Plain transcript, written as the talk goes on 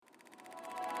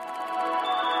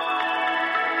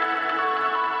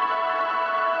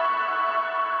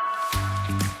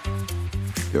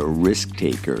They're risk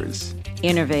takers,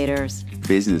 innovators,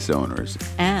 business owners,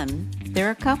 and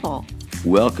they're a couple.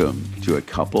 Welcome to A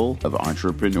Couple of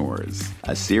Entrepreneurs,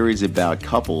 a series about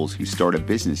couples who start a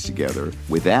business together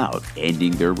without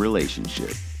ending their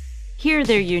relationship. Hear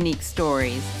their unique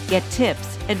stories, get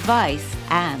tips, advice,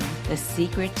 and the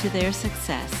secret to their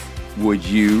success. Would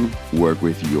you work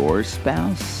with your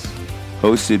spouse?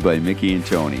 Hosted by Mickey and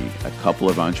Tony, a couple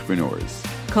of entrepreneurs,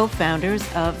 Co-founders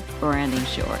of Branding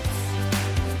Shorts.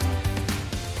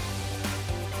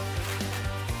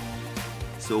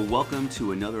 So welcome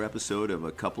to another episode of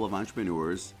A Couple of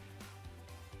Entrepreneurs.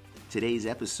 Today's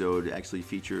episode actually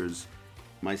features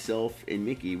myself and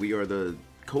Mickey. We are the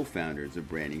co-founders of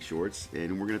Branding Shorts,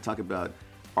 and we're going to talk about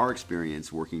our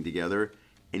experience working together,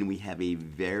 and we have a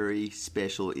very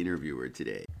special interviewer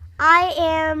today. I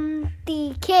am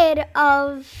the kid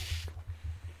of,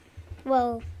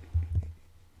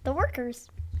 the workers.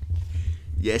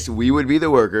 Yes, we would be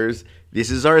the workers.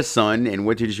 This is our son, and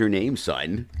what is your name,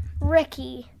 son?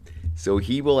 Ricky. So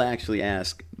he will actually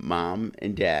ask mom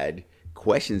and dad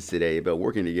questions today about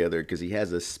working together because he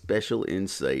has a special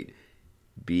insight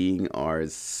being our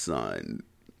son.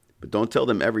 But don't tell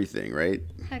them everything, right?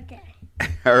 Okay.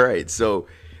 All right, so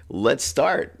let's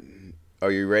start.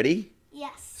 Are you ready?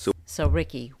 Yes. So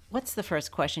Ricky, what's the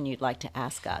first question you'd like to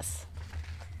ask us?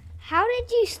 How did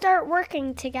you start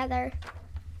working together?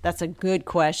 That's a good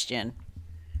question.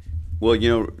 Well,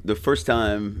 the first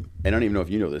time, and I don't even know if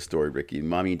you know this story, Ricky,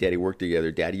 Mommy and Daddy worked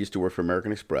together. Daddy used to work for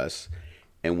American Express,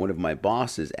 and one of my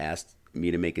bosses asked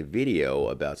me to make a video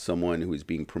about someone who was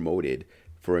being promoted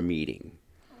for a meeting.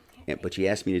 Okay. But she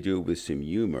asked me to do it with some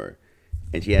humor.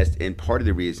 And and part of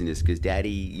the reason is because Daddy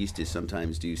used to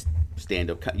sometimes do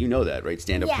stand-up, you know that, right?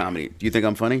 Stand-up comedy. Do you think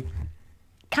I'm funny?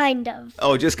 Kind of.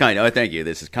 Oh, just kind of. Oh, thank you.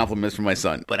 This is compliments from my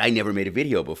son. But I never made a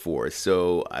video before,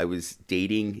 so I was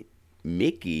dating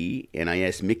Mickey, and I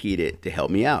asked Mickey to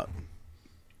help me out.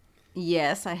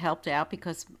 Yes, I helped out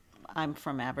because I'm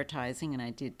from advertising and I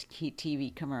did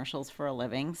TV commercials for a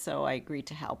living, so I agreed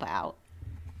to help out.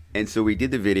 And so we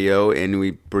did the video, and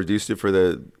we produced it for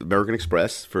the American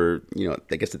Express for,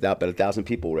 I guess about 1,000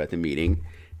 people were at the meeting.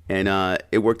 And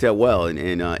it worked out well. And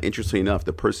interestingly enough,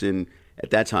 the person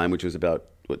at that time, which was about,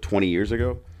 20 years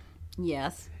ago?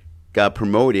 Yes. Got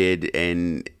promoted,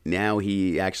 and now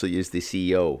he actually is the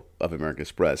CEO of American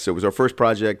Express. So it was our first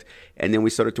project, and then we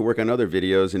started to work on other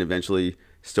videos and eventually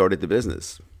started the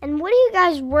business. And what do you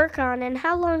guys work on, and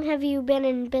how long have you been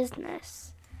in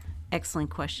business? Excellent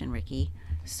question, Ricky.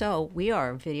 So we are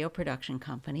a video production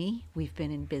company. We've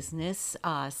been in business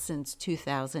since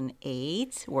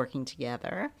 2008, working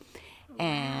together. Wow.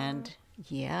 And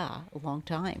yeah, a long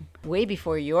time. Way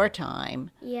before your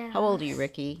time. Yeah. How old are you,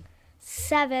 Ricky?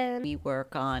 7. We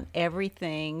work on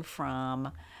everything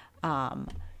from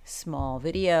small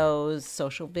videos,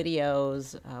 social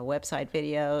videos, website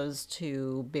videos,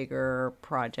 to bigger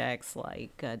projects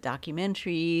like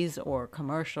documentaries or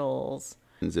commercials.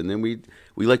 And then we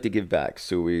like to give back.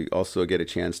 So we also get a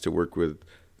chance to work with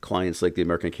clients like the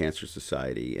American Cancer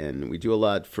Society. And we do a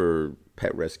lot for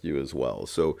pet rescue as well.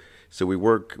 So we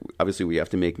work, obviously we have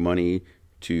to make money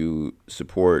to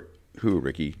support who,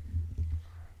 Ricky?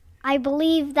 I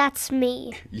believe that's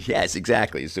me. Yes,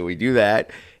 exactly. So we do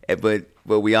that, but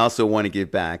we also want to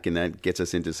give back, and that gets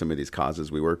us into some of these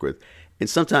causes we work with. And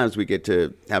sometimes we get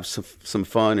to have some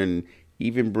fun and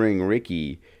even bring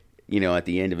Ricky, at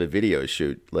the end of a video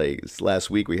shoot. Like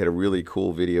last week, we had a really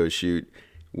cool video shoot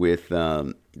with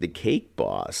the Cake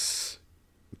Boss,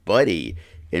 Buddy.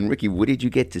 And Ricky, what did you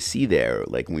get to see there,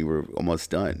 like when we were almost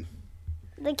done?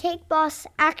 The Cake Boss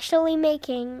actually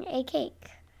making a cake.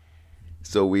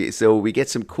 So we get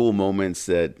some cool moments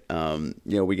that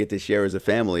we get to share as a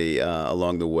family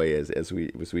along the way as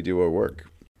we do our work.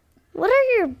 What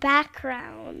are your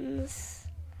backgrounds?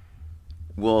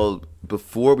 Well,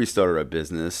 before we started our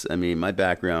business, my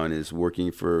background is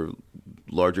working for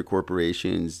larger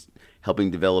corporations, helping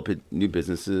develop new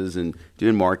businesses and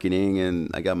doing marketing,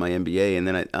 and I got my MBA. And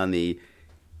then on the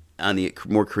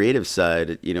more creative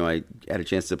side, I had a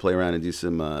chance to play around and do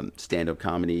some stand-up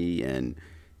comedy and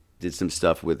did some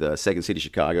stuff with Second City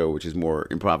Chicago, which is more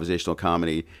improvisational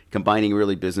comedy, combining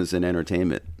really business and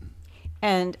entertainment.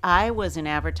 And I was in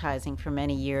advertising for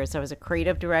many years. I was a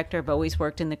creative director. I've always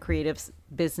worked in the creative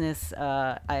business.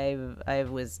 I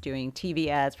was doing TV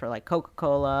ads for like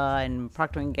Coca-Cola and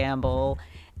Procter & Gamble.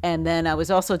 And then I was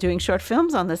also doing short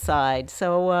films on the side.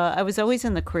 So I was always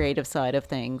in the creative side of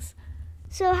things.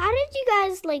 So how did you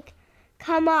guys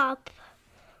come up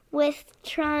with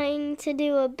trying to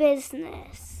do a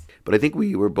business? But I think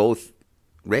we were both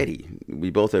ready. We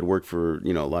both had worked for,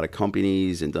 a lot of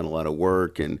companies and done a lot of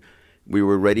work, and we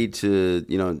were ready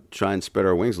to, try and spread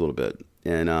our wings a little bit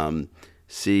and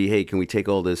see, hey, can we take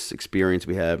all this experience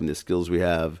we have and the skills we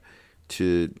have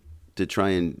to try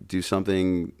and do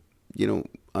something,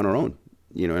 on our own,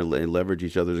 and leverage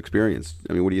each other's experience.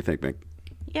 I mean, what do you think, Mick?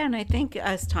 Yeah, and I think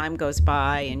as time goes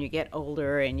by and you get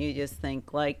older and you just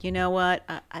think like, you know what,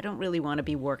 I don't really want to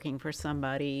be working for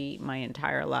somebody my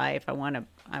entire life. I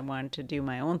want to do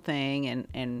my own thing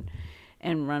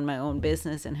and run my own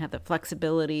business and have the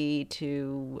flexibility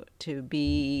to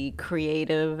be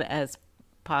creative as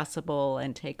possible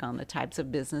and take on the types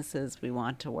of businesses we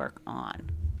want to work on.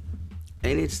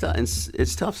 And it's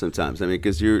tough sometimes. I mean,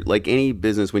 because you're like any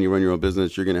business, when you run your own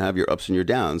business, you're going to have your ups and your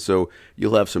downs. So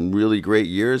you'll have some really great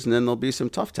years, and then there'll be some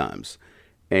tough times.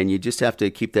 And you just have to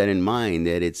keep that in mind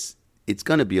that it's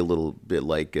going to be a little bit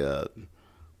like a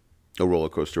roller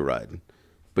coaster ride.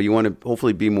 But you want to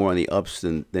hopefully be more on the ups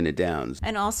than the downs.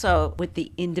 And also with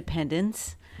the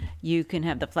independence, you can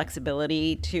have the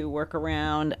flexibility to work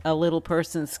around a little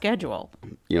person's schedule.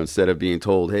 Instead of being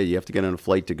told, hey, you have to get on a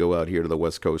flight to go out here to the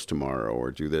West Coast tomorrow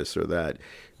or do this or that,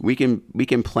 we can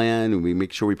plan and we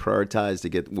make sure we prioritize to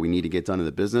get what we need to get done in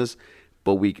the business,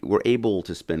 but we're able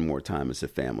to spend more time as a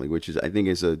family, which I think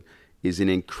is an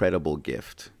incredible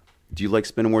gift. Do you like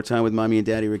spending more time with mommy and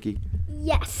daddy, Ricky?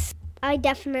 Yes, I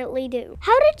definitely do.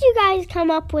 How did you guys come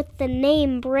up with the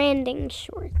name Branding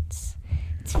Shorts?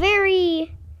 It's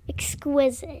very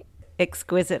exquisite.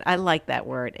 Exquisite. I like that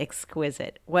word,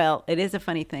 exquisite. Well, it is a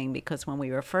funny thing because when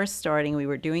we were first starting, we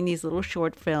were doing these little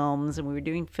short films and we were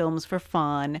doing films for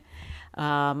fun.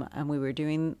 And we were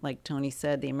doing, like Tony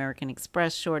said, the American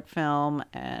Express short film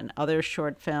and other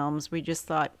short films. We just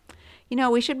thought,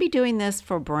 we should be doing this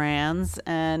for brands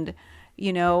and,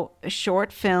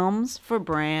 short films for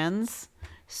brands.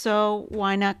 So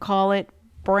why not call it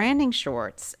Branding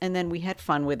Shorts? And then we had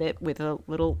fun with it with a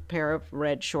little pair of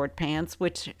red short pants,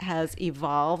 which has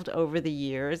evolved over the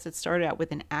years. It started out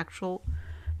with an actual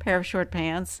pair of short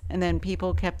pants, and then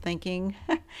people kept thinking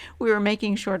we were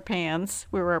making short pants.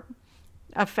 We were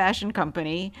a fashion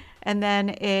company, and then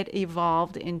it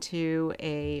evolved into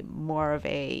more of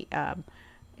a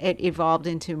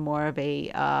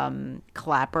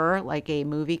clapper, like a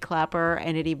movie clapper,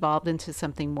 and it evolved into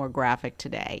something more graphic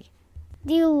today.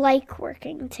 Do you like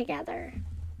working together?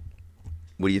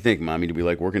 What do you think, Mommy? Do we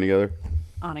like working together?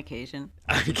 On occasion.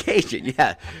 On occasion,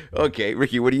 yeah. Okay,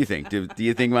 Ricky, what do you think? Do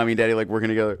you think Mommy and Daddy like working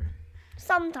together?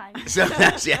 Sometimes.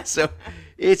 Sometimes, yeah. So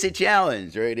it's a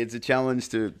challenge, right? It's a challenge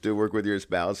to work with your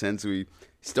spouse. Hence, we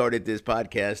started this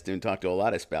podcast and talked to a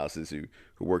lot of spouses who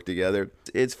work together.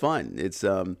 It's fun. It's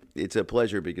a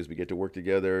pleasure because we get to work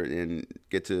together and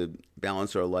get to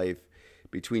balance our life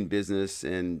between business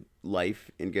and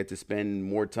life and get to spend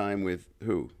more time with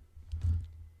who?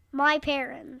 My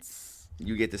parents.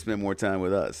 You get to spend more time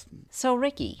with us. So,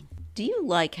 Ricky, do you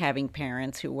like having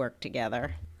parents who work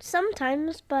together?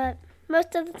 Sometimes, but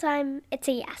most of the time, it's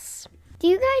a yes. Do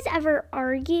you guys ever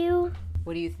argue?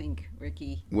 What do you think,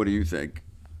 Ricky? What do you think?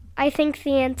 I think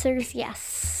the answer is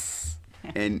yes.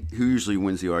 And who usually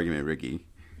wins the argument, Ricky?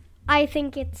 I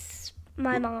think it's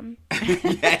my mom.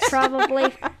 Yes.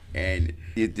 Probably. And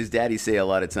does Daddy say a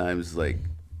lot of times, like,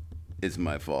 it's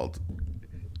my fault?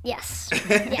 Yes.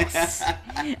 Yes.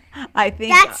 I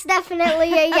think That's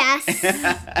definitely a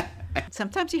yes.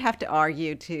 sometimes you have to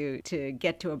argue to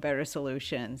get to a better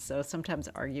solution. So sometimes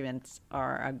arguments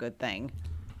are a good thing.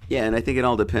 Yeah, and I think it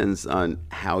all depends on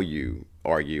how you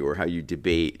argue or how you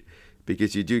debate,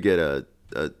 because you do get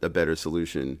a better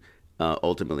solution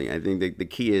ultimately. I think the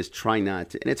key is try not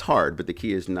to, and it's hard, but the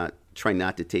key is try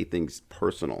not to take things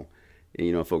personal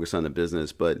and, focus on the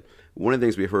business. But one of the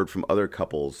things we heard from other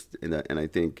couples, and I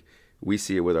think we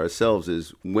see it with ourselves,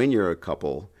 is when you're a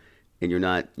couple and you're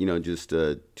not, just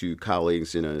two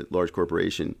colleagues in a large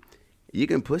corporation, you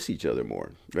can push each other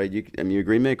more, right? You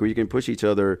agree, Mick? Or you can push each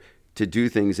other to do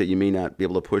things that you may not be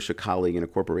able to push a colleague in a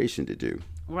corporation to do.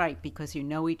 Right, because you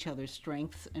know each other's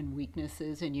strengths and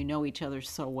weaknesses, and you know each other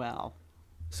so well.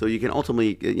 So you can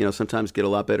ultimately, sometimes get a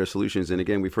lot better solutions. And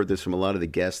again, we've heard this from a lot of the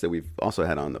guests that we've also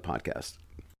had on the podcast.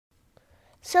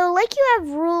 So, like you have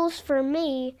rules for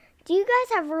me, do you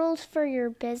guys have rules for your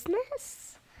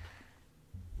business?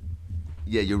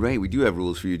 Yeah, you're right. We do have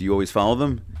rules for you. Do you always follow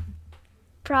them?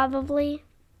 Probably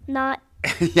not.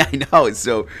 Yeah, I know.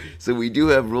 So we do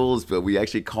have rules, but we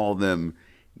actually call them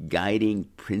guiding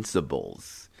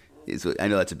principles. I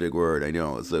know that's a big word. I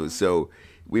know. So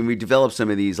when we develop some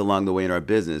of these along the way in our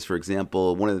business, for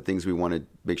example, one of the things we want to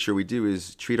make sure we do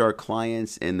is treat our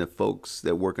clients and the folks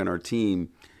that work on our team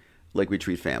like we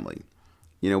treat family.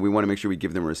 We want to make sure we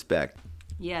give them respect.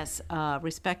 Yes,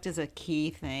 respect is a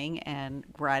key thing, and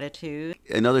gratitude.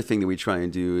 Another thing that we try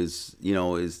and do is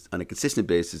on a consistent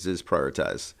basis is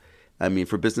prioritize. I mean,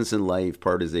 for business and life,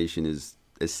 prioritization is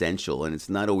essential, and it's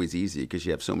not always easy because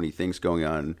you have so many things going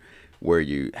on where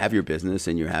you have your business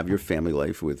and you have your family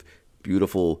life with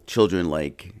beautiful children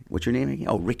like, what's your name again?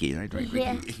 Oh, Ricky, right? Ricky.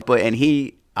 Yeah. And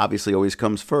he obviously always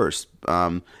comes first.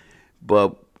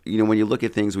 But when you look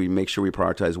at things, we make sure we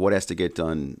prioritize what has to get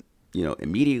done,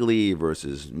 immediately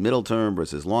versus middle term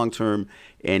versus long term,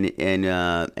 and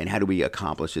how do we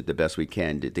accomplish it the best we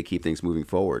can to keep things moving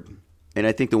forward. And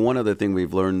I think the one other thing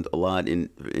we've learned a lot in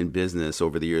business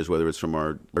over the years, whether it's from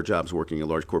our jobs working in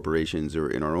large corporations or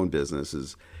in our own business,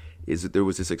 is that there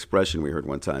was this expression we heard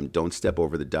one time: "Don't step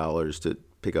over the dollars to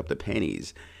pick up the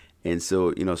pennies." And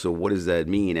so, so what does that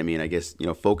mean? I mean, I guess,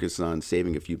 focus on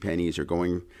saving a few pennies or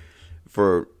going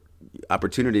for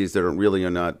opportunities that are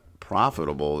not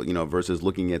profitable, versus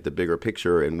looking at the bigger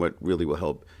picture and what really will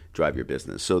help drive your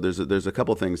business. So there's a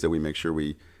couple things that we make sure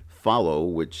we follow,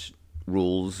 which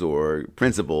rules or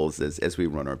principles as we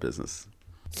run our business.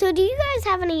 So do you guys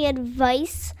have any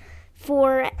advice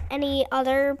for any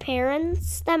other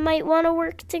parents that might want to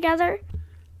work together?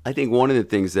 I think one of the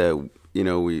things that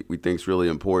we think is really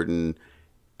important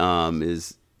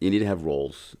is you need to have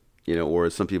roles, or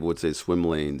as some people would say, swim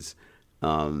lanes,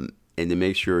 and to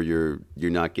make sure you're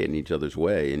not getting each other's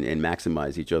way and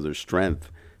maximize each other's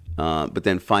strength, but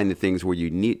then find the things where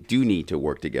you do need to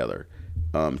work together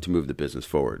to move the business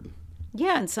forward.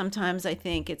 Yeah, and sometimes I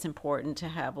think it's important to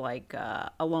have like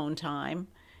alone time,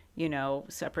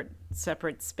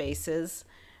 separate spaces,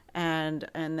 and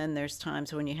then there's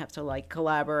times when you have to like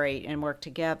collaborate and work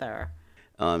together.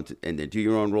 And then do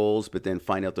your own roles, but then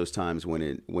find out those times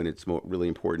when it's really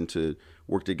important to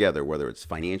work together, whether it's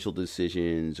financial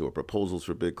decisions or proposals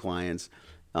for big clients,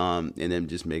 and then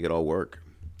just make it all work.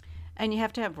 And you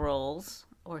have to have roles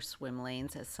or swim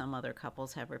lanes, as some other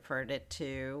couples have referred it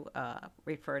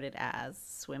as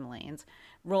swim lanes.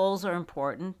 Roles are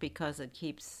important because it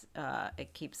keeps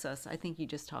us. I think you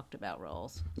just talked about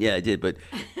roles. Yeah, I did, but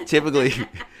typically,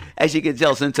 as you can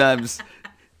tell, sometimes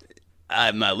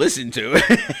I'm not listened to.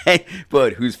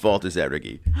 But whose fault is that,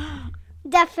 Ricky?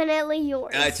 Definitely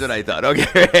yours. That's what I thought.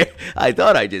 Okay, I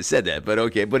thought I just said that, but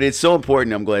okay. But it's so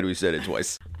important. I'm glad we said it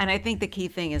twice. And I think the key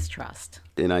thing is trust.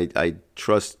 And I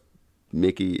trust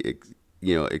Mickey,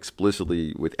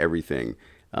 explicitly with everything,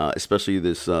 especially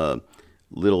this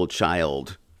little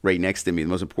child right next to me, the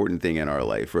most important thing in our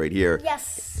life, right here.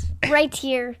 Yes, right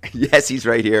here. Yes, he's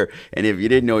right here. And if you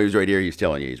didn't know he was right here, he's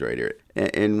telling you he's right here.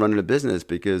 And running a business,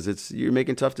 because you're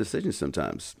making tough decisions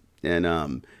sometimes,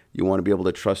 and you want to be able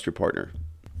to trust your partner.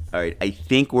 All right, I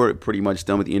think we're pretty much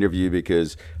done with the interview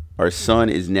because our son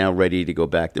is now ready to go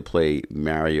back to play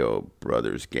Mario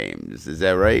Brothers games. Is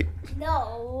that right?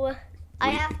 No, I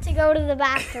have to go to the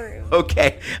bathroom.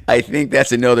 Okay, I think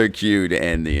that's another cue to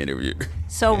end the interview.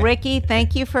 So, Ricky,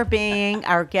 thank you for being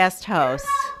our guest host.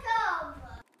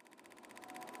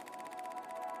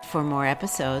 For more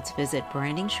episodes, visit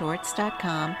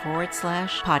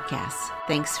brandingshorts.com/podcasts.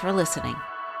 Thanks for listening.